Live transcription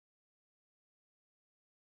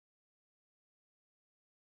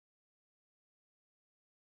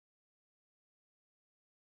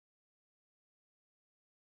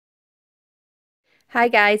Hi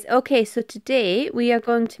guys, okay, so today we are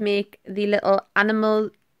going to make the little animal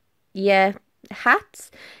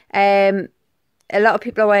hats. A lot of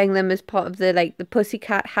people are wearing them as part of the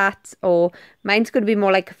pussycat hats, or mine's going to be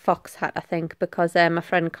more like a fox hat, I think, because my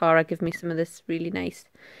friend Cara gave me some of this really nice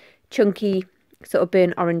chunky sort of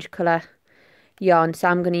burnt orange colour yarn, so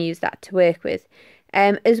I'm going to use that to work with.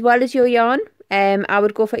 As well as your yarn, I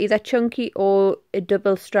would go for either chunky or a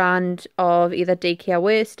double strand of either DK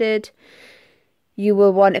worsted. You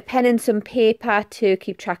will want a pen and some paper to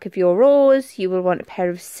keep track of your rows. You will want a pair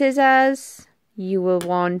of scissors. You will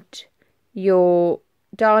want your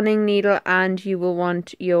darning needle, and you will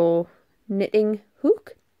want your knitting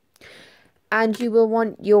hook. And you will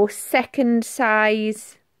want your second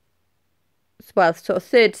size, well, sort of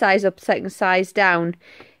third size up, second size down,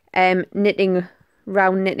 round knitting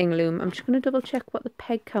loom. I'm just going to double check what the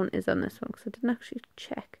peg count is on this one, because I didn't actually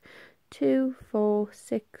check. 2, 4,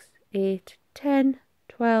 6, 8, 10,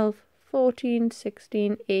 12, 14,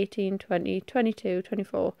 16, 18, 20, 22,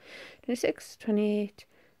 24, 26, 28,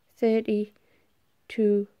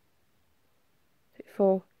 32,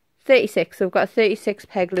 34, 36. So we've got a 36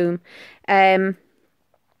 peg loom. Yeah,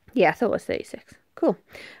 I thought it was 36. Cool.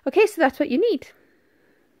 Okay, so that's what you need.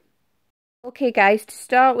 Okay guys, to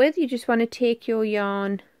start with, you just want to take your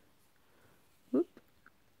yarn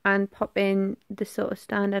and pop in the sort of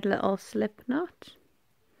standard little slip knot.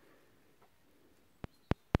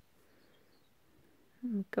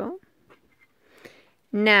 There we go.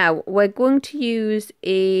 Now we're going to use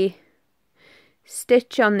a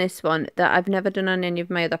stitch on this one that I've never done on any of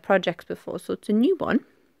my other projects before, so it's a new one.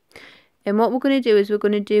 And what we're going to do is we're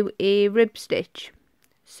going to do a rib stitch.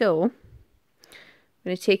 So I'm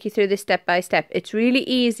going to take you through this step by step. It's really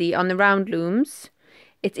easy on the round looms.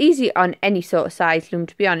 It's easy on any sort of size loom,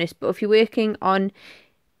 to be honest, but if you're working on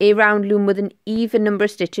a round loom with an even number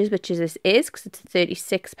of stitches, which this is because it's a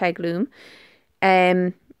 36 peg loom,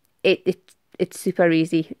 it's super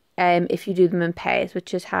easy if you do them in pairs,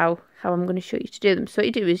 which is how I'm going to show you to do them. So what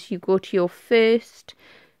you do is you go to your first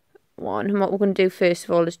one, and what we're going to do first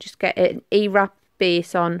of all is just get an A-wrap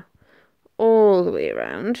base on all the way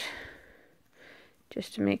around,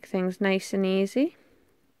 just to make things nice and easy.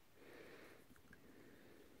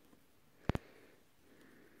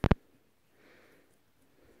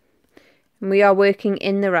 And we are working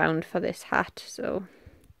in the round for this hat, so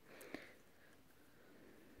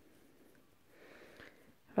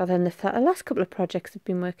rather than the flat. The last couple of projects have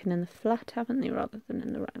been working in the flat, haven't they, rather than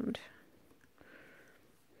in the round.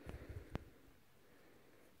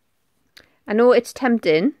 I know it's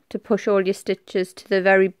tempting to push all your stitches to the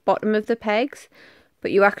very bottom of the pegs,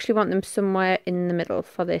 but you actually want them somewhere in the middle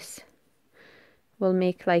for this. Will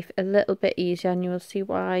make life a little bit easier, and you will see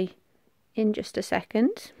why in just a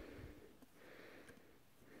second.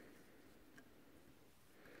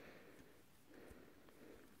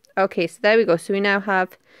 Okay, so there we go. So we now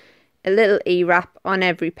have a little E-wrap on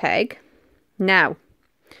every peg. Now,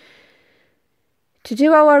 to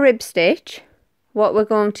do our rib stitch, what we're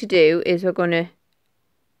going to do is we're going to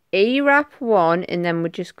E-wrap one, and then we're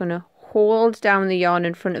just going to hold down the yarn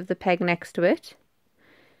in front of the peg next to it.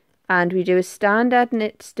 And we do a standard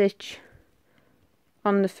knit stitch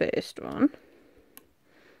on the first one.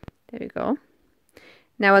 There we go.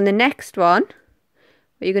 Now on the next one,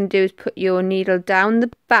 what you're going to do is put your needle down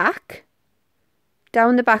the back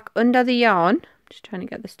under the yarn. I'm just trying to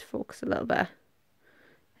get this to focus a little bit.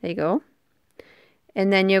 There you go.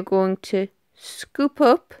 And then you're going to scoop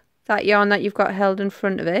up that yarn that you've got held in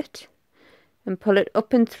front of it and pull it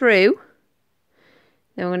up and through.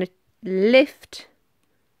 Then we're going to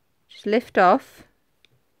just lift off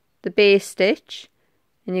the base stitch,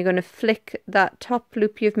 and you're going to flick that top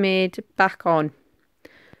loop you've made back on.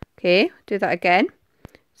 Okay, do that again.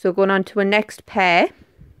 So going on to a next pair,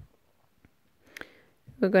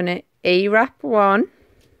 we're going to A-wrap one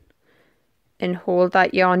and hold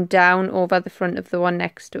that yarn down over the front of the one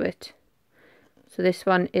next to it. So this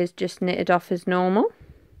one is just knitted off as normal.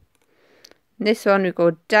 And this one we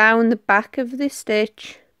go down the back of the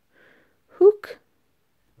stitch, hook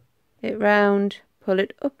it round, pull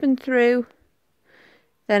it up and through,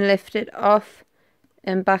 then lift it off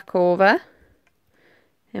and back over,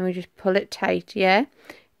 and we just pull it tight, yeah?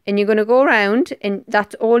 And you're going to go around, and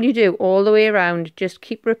that's all you do all the way around. Just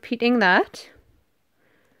keep repeating that.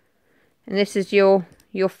 And this is your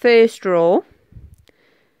first row.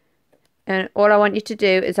 And all I want you to do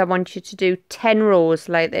is I want you to do 10 rows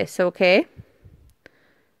like this, okay?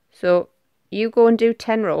 So you go and do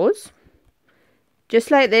 10 rows. Just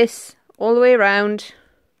like this, all the way around.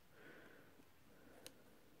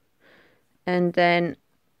 And then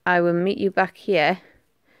I will meet you back here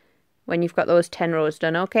when you've got those 10 rows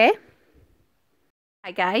done, okay?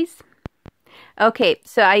 Hi guys. Okay,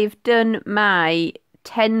 so I've done my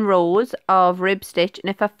 10 rows of rib stitch, and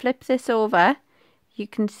if I flip this over, you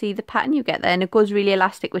can see the pattern you get there, and it goes really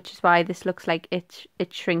elastic, which is why this looks like it's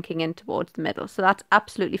shrinking in towards the middle. So that's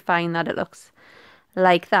absolutely fine that it looks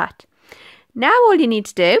like that. Now all you need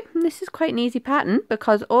to do, and this is quite an easy pattern,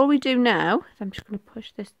 because all we do now, I'm just going to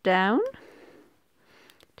push this down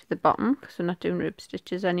to the bottom because we're not doing rib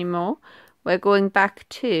stitches anymore. We're going back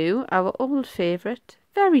to our old favourite,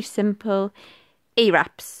 very simple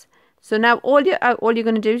A-wraps. So now all you're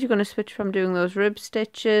going to do is you're going to switch from doing those rib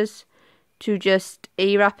stitches to just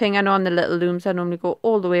A-wrapping. I know on the little looms I normally go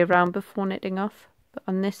all the way around before knitting off, but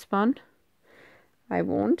on this one I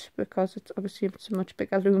won't, because it's a much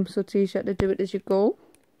bigger loom, so it's easier to do it as you go.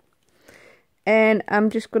 And I'm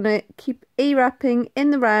just going to keep A-wrapping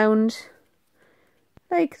in the round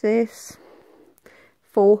like this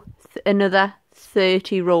for another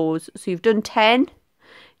 30 rows. So you've done 10,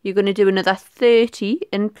 you're going to do another 30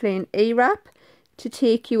 in plain A-wrap to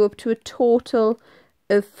take you up to a total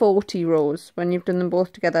of 40 rows when you've done them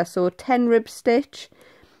both together. So 10 rib stitch,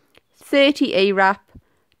 30 A-wrap,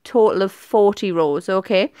 total of 40 rows.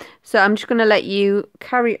 Okay, so I'm just going to let you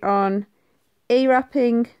carry on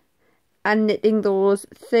A-wrapping and knitting those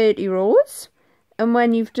 30 rows, and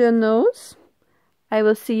when you've done those I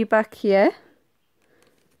will see you back here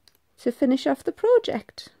to finish off the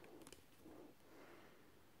project.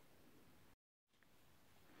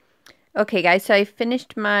 Okay guys, so I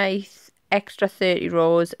finished my extra 30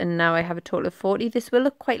 rows and now I have a total of 40. This will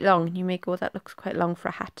look quite long. You may go, that looks quite long for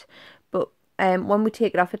a hat, but when we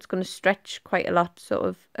take it off it's going to stretch quite a lot sort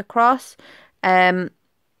of across, and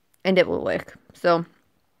it will work. So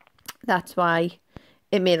that's why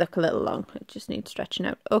it may look a little long. It just needs stretching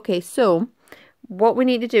out. Okay, so what we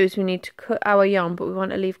need to do is we need to cut our yarn, but we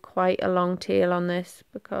want to leave quite a long tail on this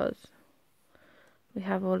because we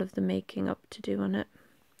have all of the making up to do on it.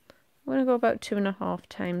 I'm going to go about 2.5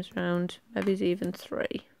 times round, maybe even 3.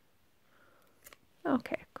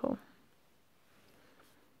 Okay, cool.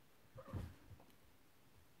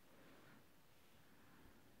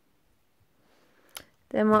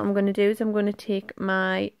 Then what I'm going to do is I'm going to take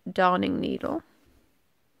my darning needle,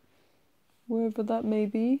 wherever that may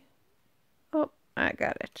be. Oh, I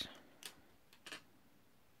got it.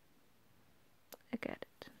 I got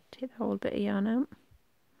it. Take the whole bit of yarn out.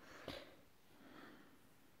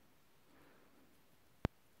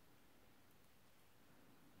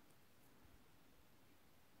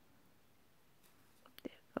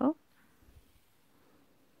 There we go.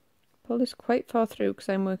 Pull this quite far through because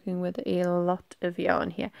I'm working with a lot of yarn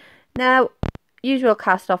here. Now, usual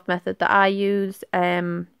cast off method that I use.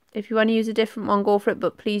 If you want to use a different one, go for it,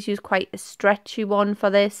 but please use quite a stretchy one for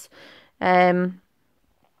this.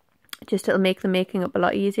 Just it'll make the making up a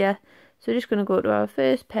lot easier. So we're just going to go to our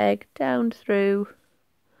first peg, down through,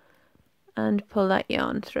 and pull that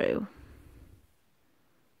yarn through.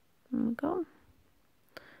 There we go.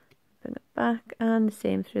 Bring it back, and the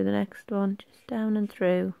same through the next one, just down and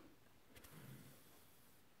through.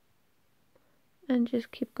 And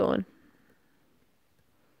just keep going.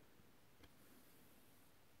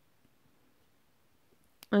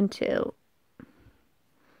 Until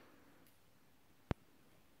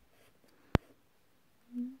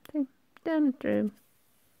down and through,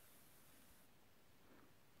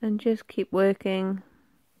 and just keep working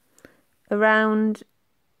around.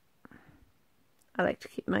 I like to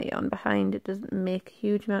keep my yarn behind, it doesn't make a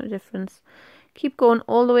huge amount of difference. Keep going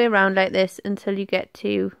all the way around like this until you get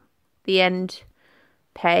to the end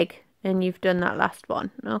peg and you've done that last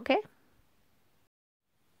one.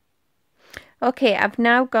 Okay, I've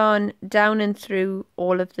now gone down and through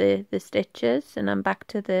all of the stitches, and I'm back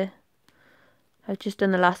to I've just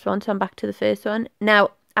done the last one, so I'm back to the first one.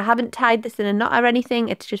 Now, I haven't tied this in a knot or anything,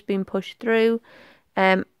 it's just been pushed through.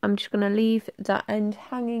 I'm just going to leave that end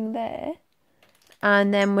hanging there,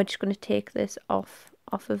 and then we're just going to take this off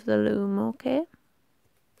of the loom, okay?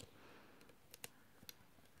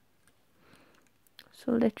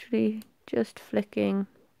 So literally just flicking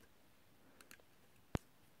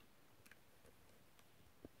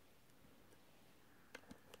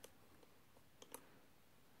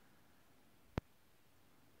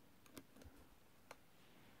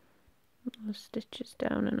those stitches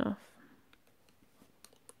down and off.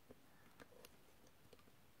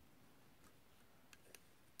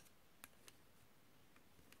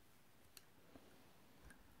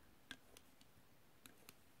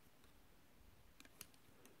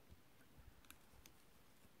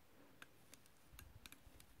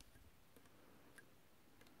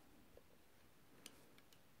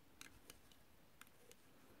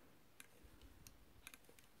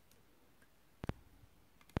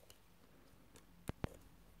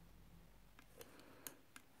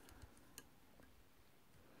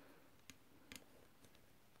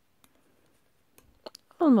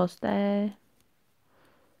 almost there.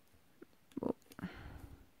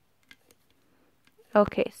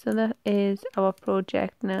 Okay, so that is our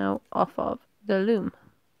project now off of the loom.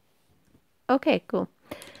 Okay, cool.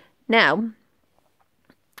 Now,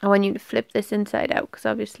 I want you to flip this inside out because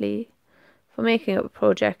obviously for making up a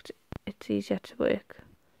project, it's easier to work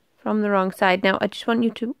from the wrong side. Now, I just want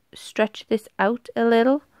you to stretch this out a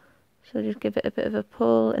little. So just give it a bit of a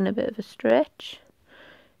pull and a bit of a stretch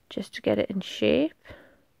just to get it in shape.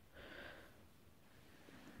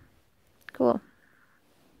 Cool.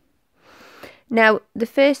 Now, the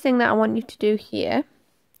first thing that I want you to do here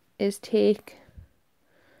is take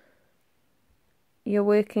your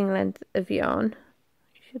working length of yarn.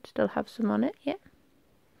 You should still have some on it, yeah.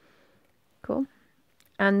 Cool.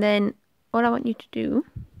 And then what I want you to do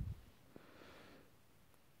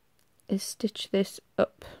is stitch this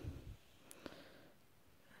up.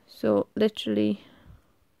 So literally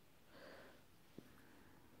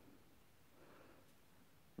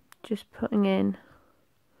just putting in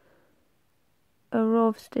a row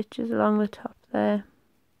of stitches along the top there.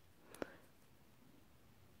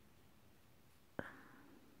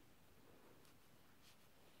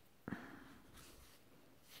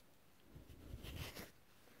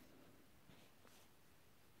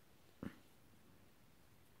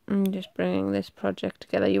 And just bringing this project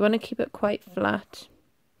together. You want to keep it quite flat.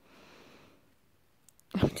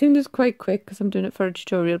 I'm doing this quite quick because I'm doing it for a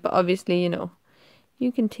tutorial, but obviously, you know,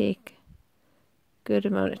 you can take a good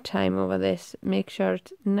amount of time over this. Make sure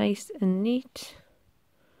it's nice and neat.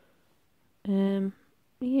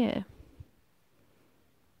 Yeah.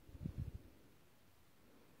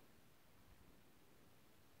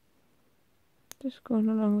 Just going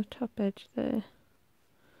along the top edge there.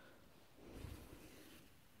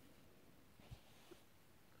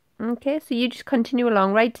 Okay, so you just continue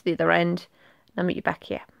along right to the other end. I'll meet you back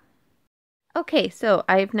here. Okay, so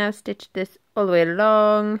I've now stitched this all the way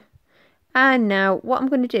along. And now what I'm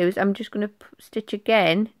going to do is I'm just going to stitch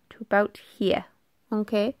again to about here.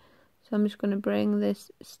 Okay, so I'm just going to bring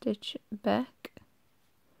this stitch back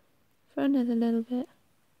for another little bit.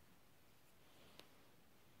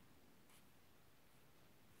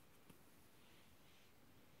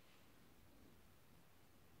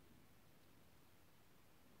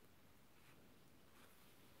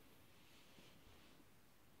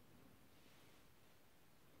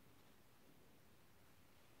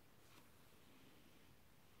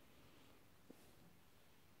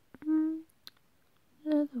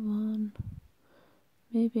 Another one,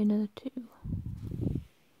 maybe another two.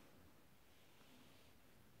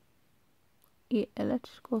 Yeah,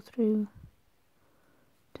 let's go through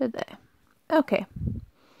to there. Okay,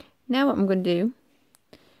 now what I'm going to do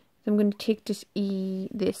is I'm going to take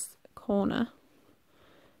this corner.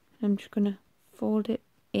 I'm just going to fold it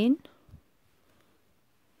in.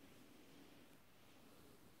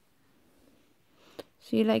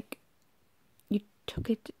 So you tuck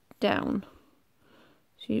it down.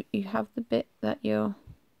 So you have the bit that you're,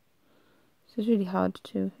 this is really hard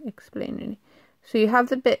to explain really. So you have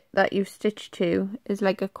the bit that you've stitched to is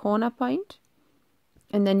like a corner point,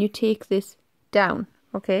 and then you take this down,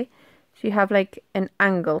 okay? So you have like an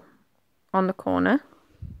angle on the corner,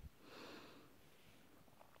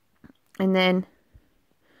 and then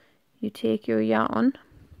you take your yarn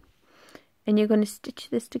and you're going to stitch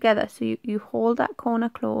this together. So you hold that corner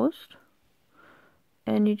closed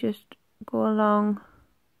and you just go along,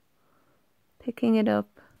 picking it up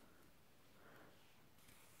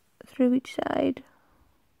through each side.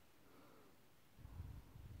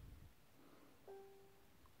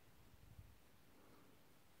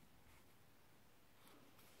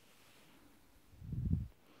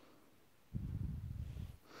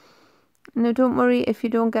 Now don't worry if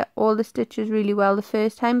you don't get all the stitches really well the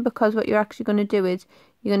first time, because what you're actually going to do is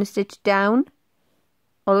you're going to stitch down,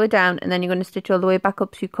 all the way down, and then you're going to stitch all the way back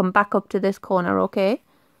up, so you come back up to this corner, okay?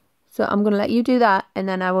 So I'm going to let you do that, and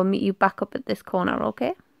then I will meet you back up at this corner,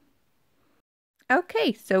 okay?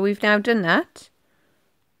 Okay, so we've now done that,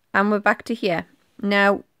 and we're back to here.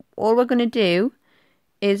 Now, all we're going to do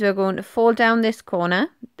is we're going to fold down this corner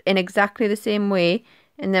in exactly the same way,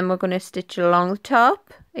 and then we're going to stitch along the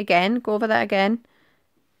top, again, go over that again,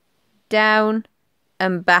 down,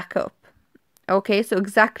 and back up. Okay, so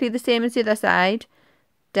exactly the same as the other side,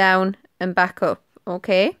 down, and back up,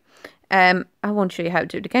 okay? I won't show you how to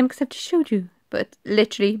do it again because I've just showed you, but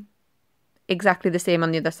literally exactly the same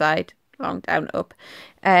on the other side, long, down, up.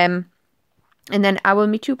 And then I will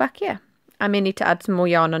meet you back here. I may need to add some more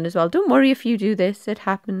yarn on as well. Don't worry if you do this, it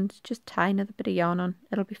happens. Just tie another bit of yarn on,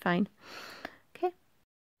 it'll be fine. Okay.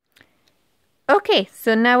 Okay,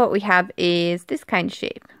 so now what we have is this kind of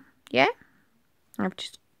shape, yeah? I've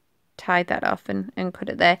just tied that off and cut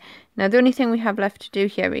it there. Now the only thing we have left to do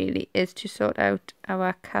here really is to sort out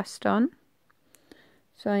our cast on.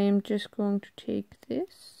 So I am just going to take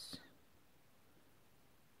this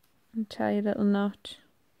and tie a little knot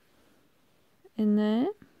in there.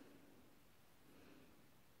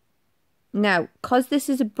 Now, because this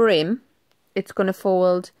is a brim, it's going to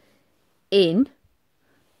fold in.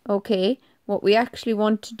 Okay, what we actually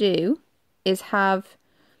want to do is have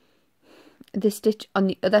the stitch on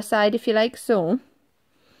the other side, if you like. So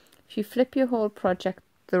if you flip your whole project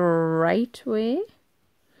the right way,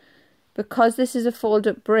 because this is a fold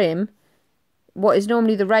up brim, what is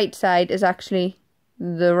normally the right side is actually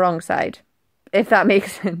the wrong side, if that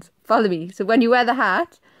makes sense. Follow me. So when you wear the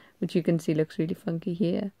hat, which you can see looks really funky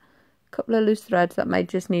here, a couple of loose threads that might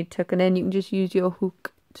just need tucking in, you can just use your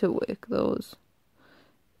hook to work those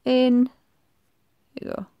in. There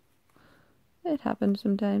you go. It happens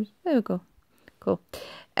sometimes. There we go. Cool.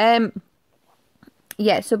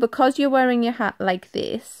 Yeah, so because you're wearing your hat like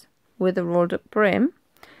this with a rolled up brim,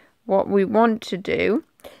 what we want to do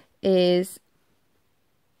is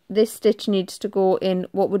this stitch needs to go in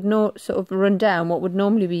what would sort of run down what would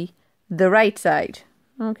normally be the right side.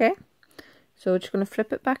 Okay, so we're just going to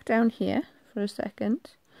flip it back down here for a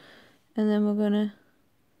second, and then we're going to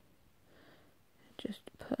just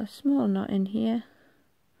put a small knot in here.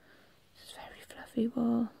 It's very fluffy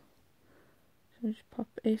wool. So just pop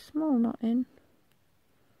a small knot in.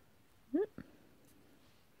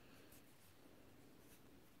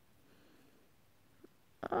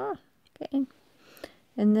 Get in.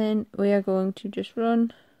 And then we are going to just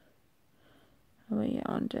run our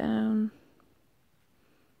yarn down.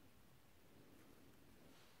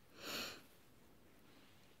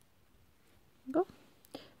 Go.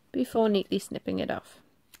 Before neatly snipping it off.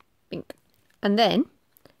 Bink. And then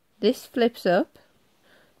this flips up,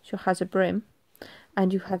 so it has a brim,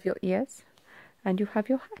 and you have your ears, and you have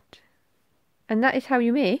your hat. And that is how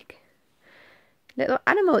you make little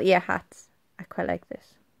animal ear hats. I quite like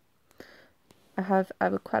this. I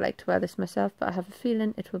would quite like to wear this myself, but I have a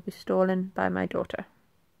feeling it will be stolen by my daughter.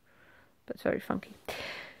 But it's very funky.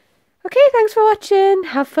 Okay, thanks for watching.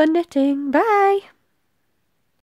 Have fun knitting. Bye.